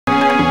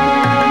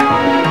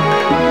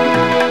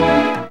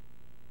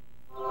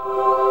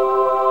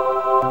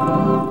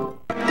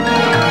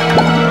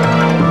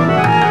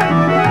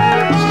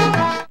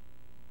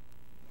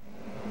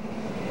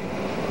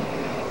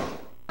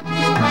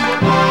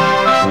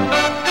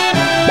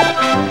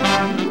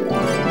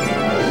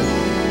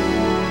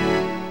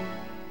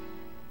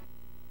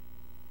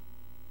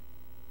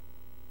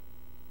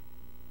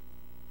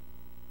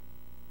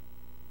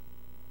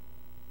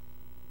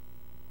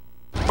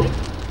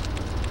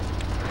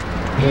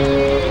Hey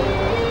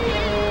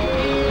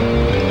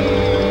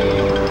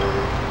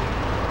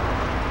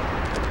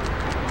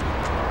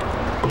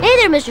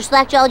there, Mr.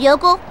 Slack-jawed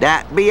Yokel.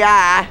 That be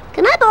I.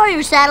 Can I borrow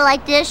your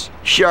satellite dish?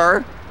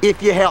 Sure,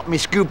 if you help me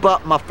scoop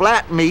up my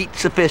flat meat,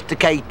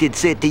 sophisticated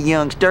city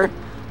youngster.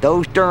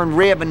 Those darn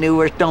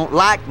revenuers don't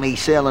like me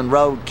selling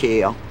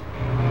roadkill.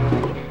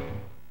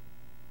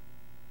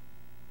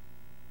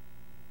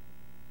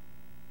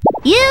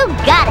 You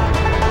got it.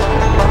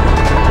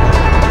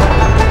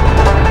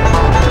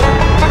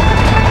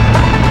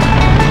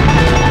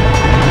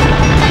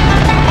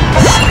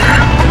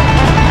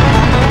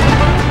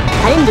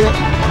 I didn't do it.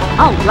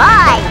 All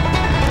right.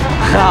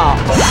 Oh,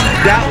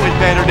 that was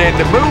better than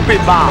the movie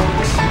box.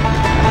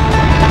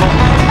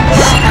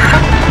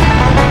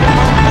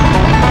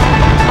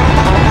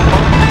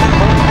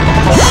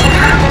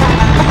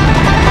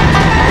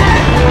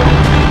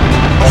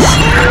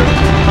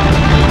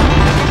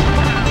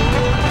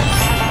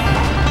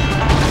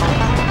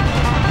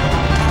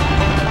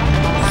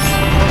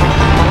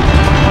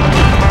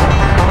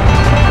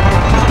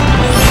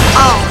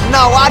 Oh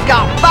no, I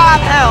got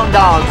 5 hound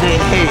dogs in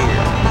here.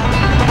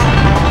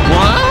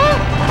 What?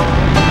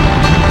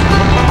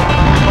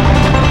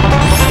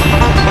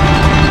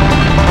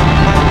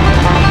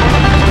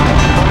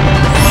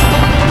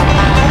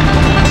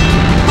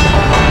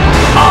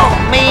 Oh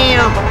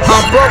man, I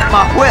broke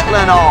my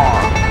whittling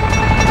arm.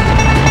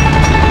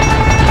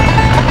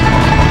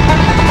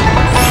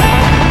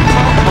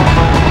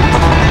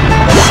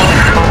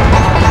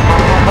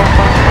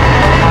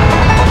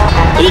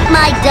 Eat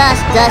my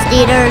dust, dust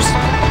eaters.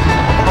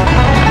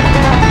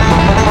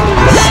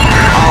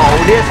 Oh,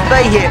 this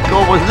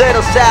vehicle was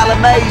little Sally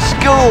Mae's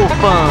school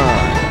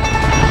fun.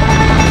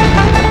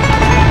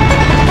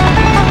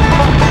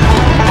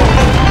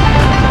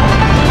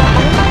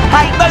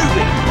 Hey, move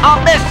it!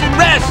 I'm missing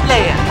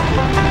wrestling!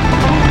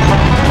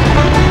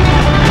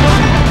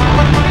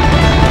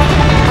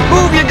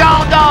 Move your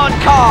gone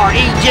car,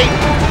 E.G.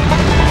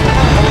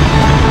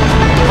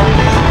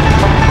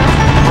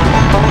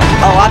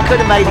 Oh, I could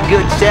have made a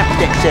good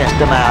septic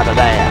system out of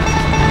that.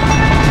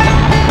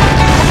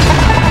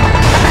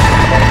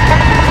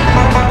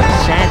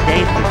 Sad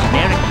day for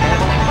generic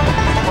medicine.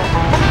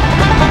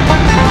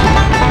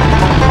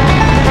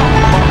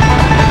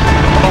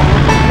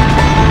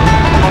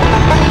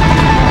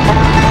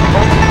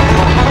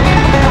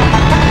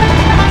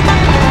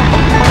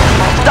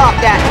 Stop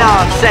that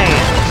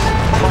nonsense!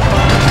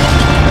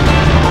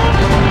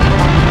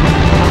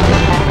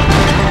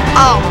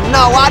 Oh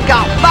no, I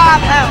got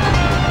 5 hounds!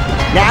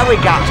 Now we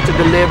got to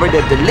deliver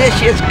the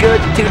delicious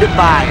goods to the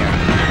buyer.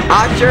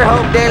 I sure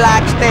hope they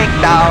like stink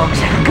dogs,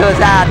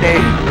 'cause I do.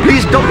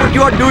 Please stop what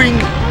you are doing.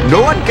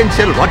 No one can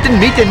sell rotten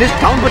meat in this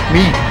town but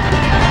me.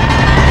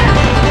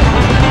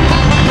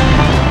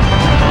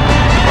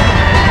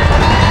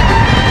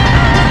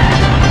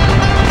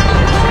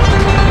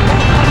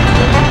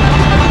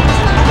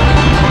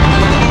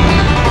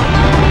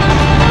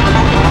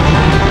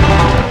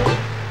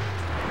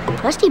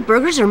 Crusty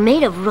burgers are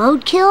made of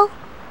roadkill?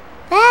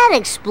 That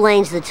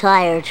explains the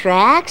tire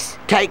tracks.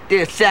 Take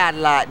this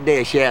satellite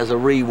dish as a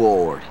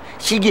reward.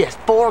 She gets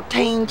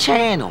 14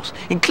 channels,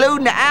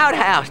 including the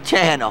outhouse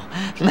channel.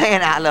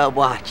 Man, I love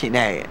watching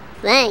that.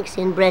 Thanks,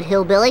 inbred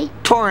hillbilly.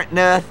 Torrent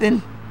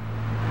nothing.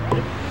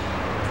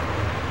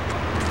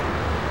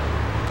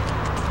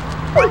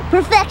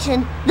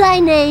 Perfection.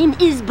 Thy name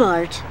is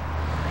Bart.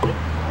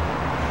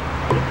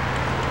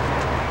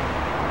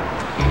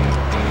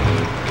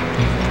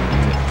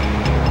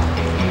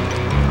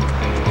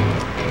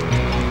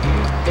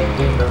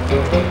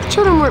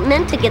 Children weren't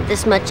meant to get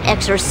this much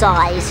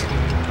exercise.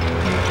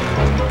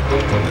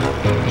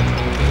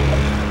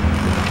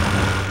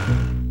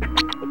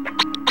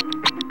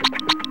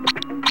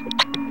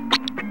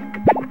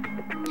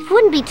 If it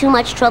wouldn't be too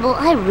much trouble,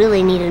 I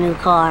really need a new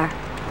car.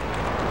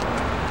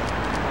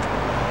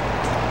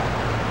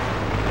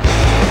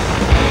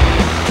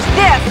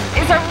 This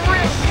is a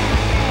real...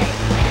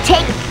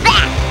 Take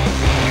that!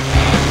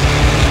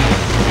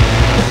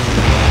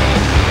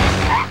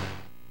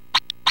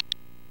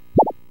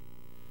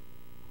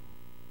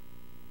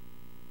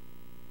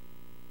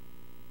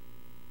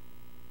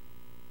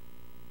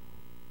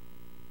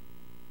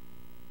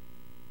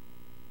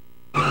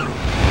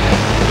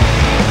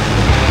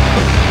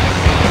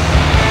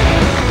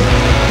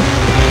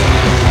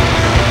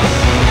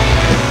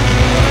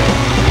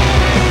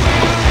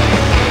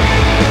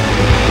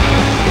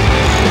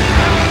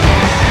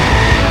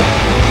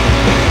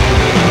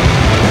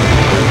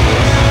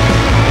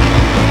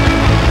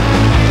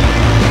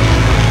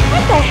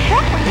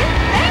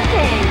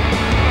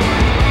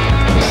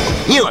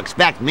 You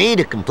expect me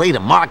to complete a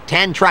Mark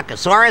 10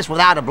 Truckosaurus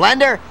without a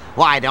blender?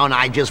 Why don't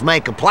I just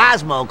make a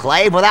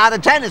plasmoclave without a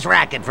tennis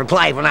racket for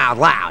claving out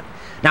loud?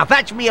 Now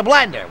fetch me a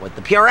blender with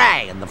the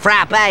puree and the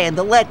frappe and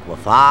the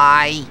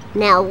liquefy.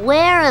 Now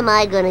where am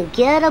I gonna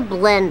get a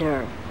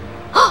blender?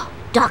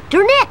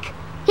 Dr. Nick!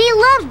 He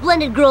loves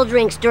blended girl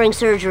drinks during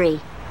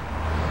surgery.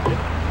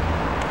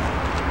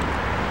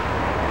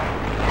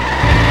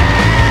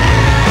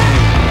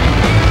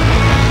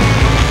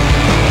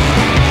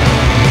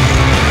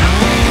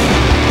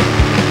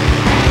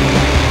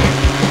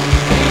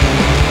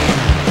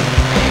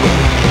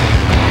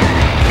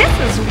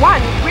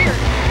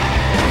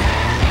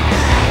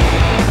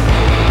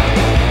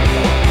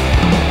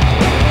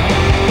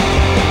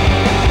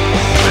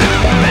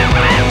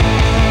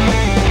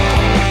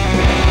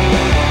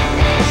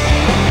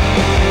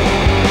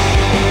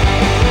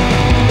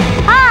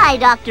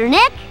 Dr.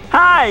 Nick?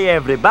 Hi,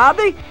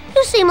 everybody.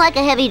 You seem like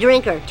a heavy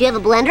drinker. Do you have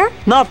a blender?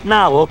 Not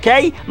now,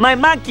 okay? My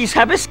monkeys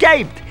have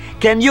escaped.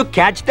 Can you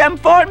catch them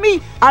for me?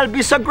 I'll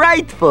be so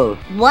grateful.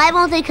 Why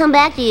won't they come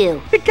back to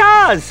you?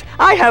 Because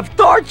I have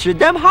tortured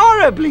them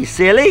horribly,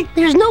 silly.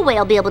 There's no way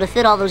I'll be able to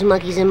fit all those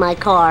monkeys in my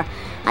car.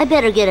 I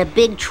better get a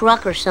big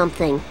truck or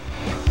something.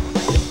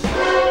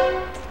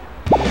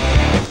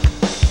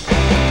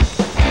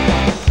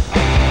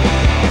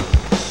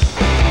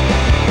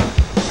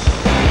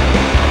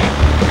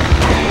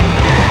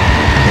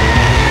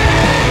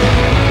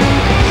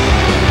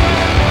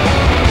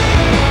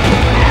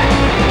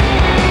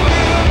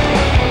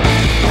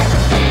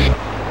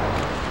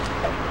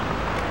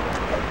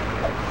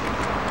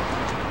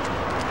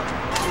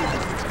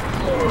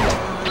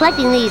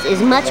 Collecting these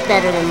is much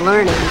better than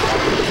learning.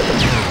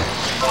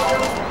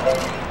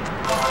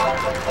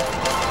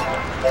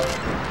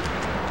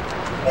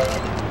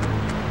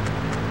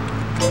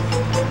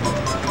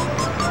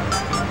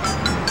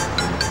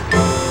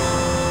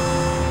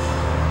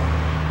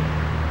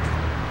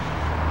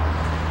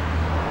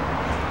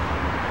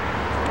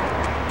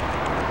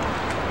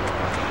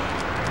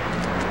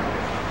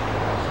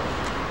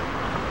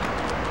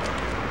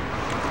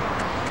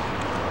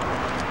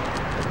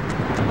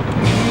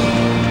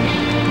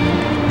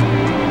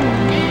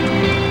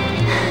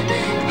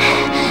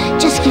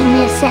 Give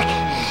me a sec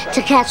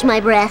to catch my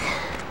breath.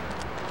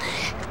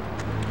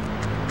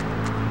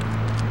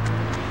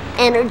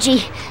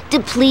 Energy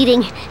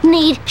depleting.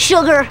 Need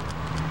sugar.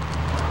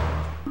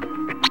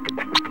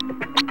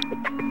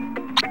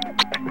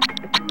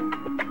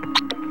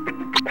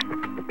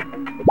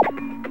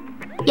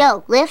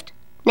 Yo, lift.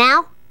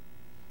 Now?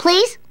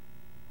 Please?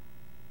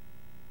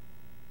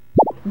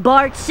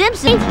 Bart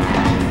Simpson?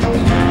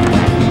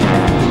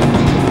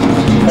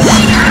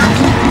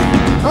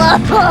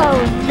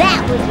 Oh,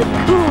 that was the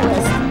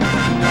coolest!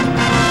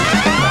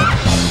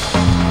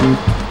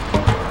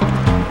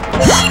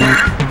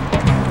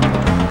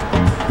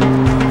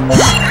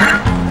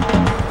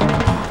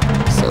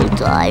 So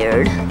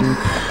tired.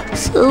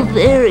 So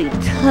very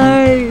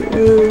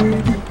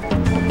tired.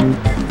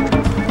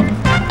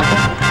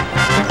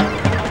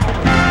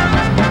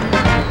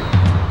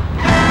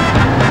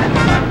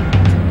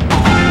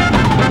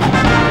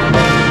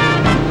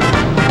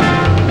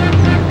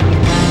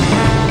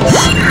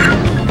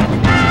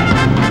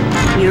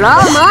 You're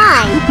all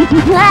mine!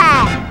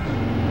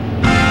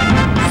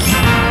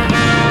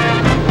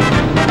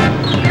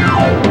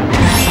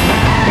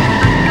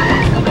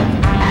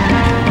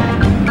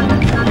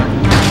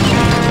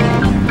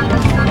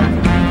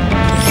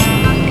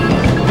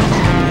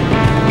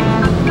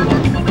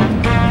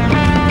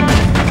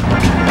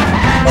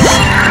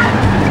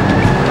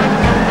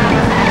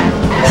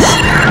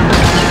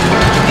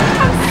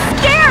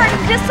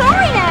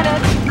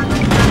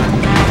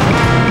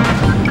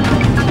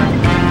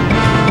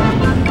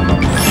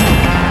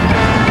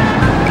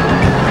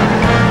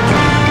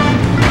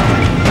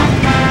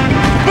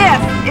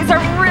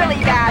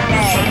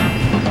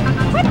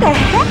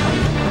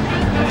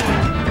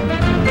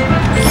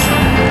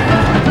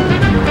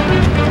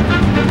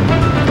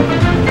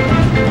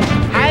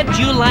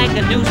 Like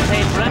a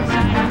newspaper.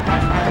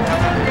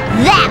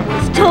 That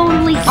was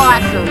totally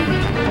awesome!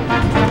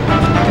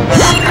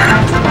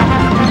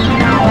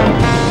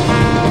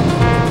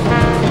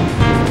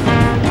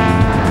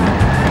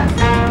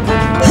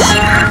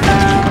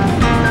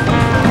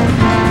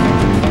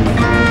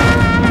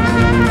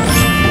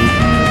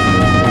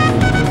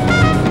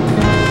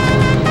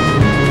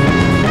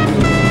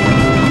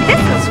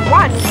 This is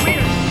one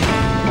weird.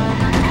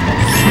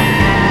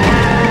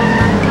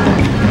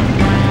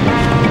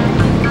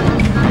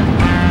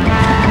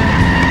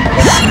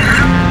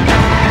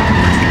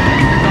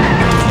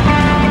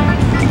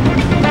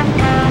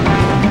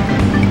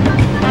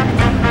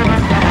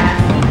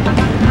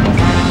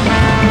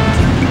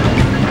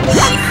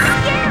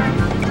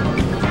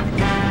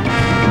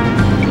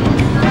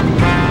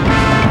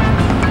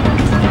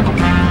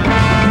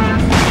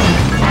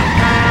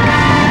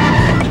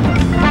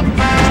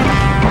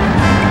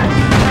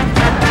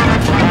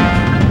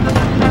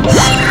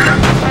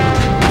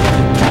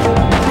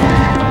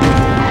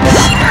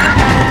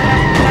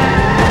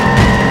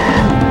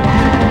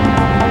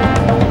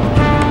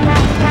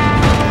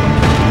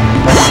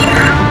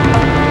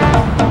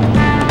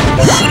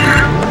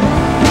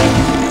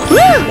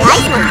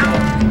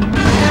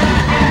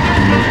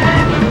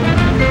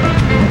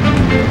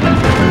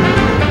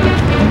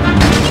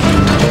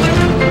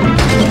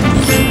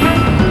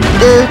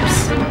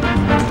 Oops.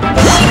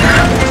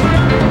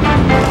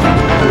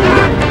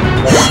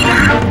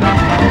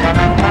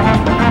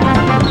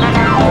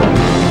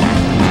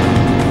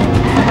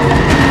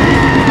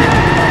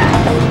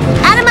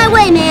 Out of my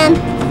way, man.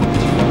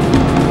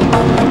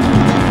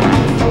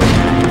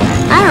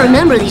 I don't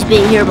remember these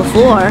being here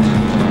before.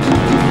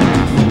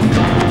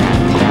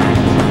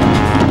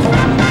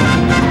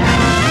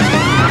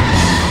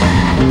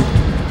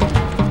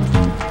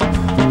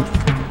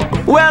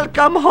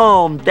 Welcome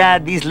home,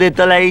 Daddy's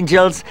little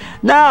angels.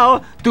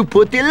 Now, to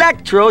put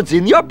electrodes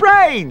in your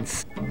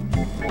brains.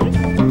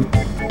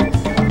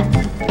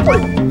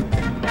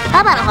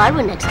 How about a hard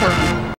one next time?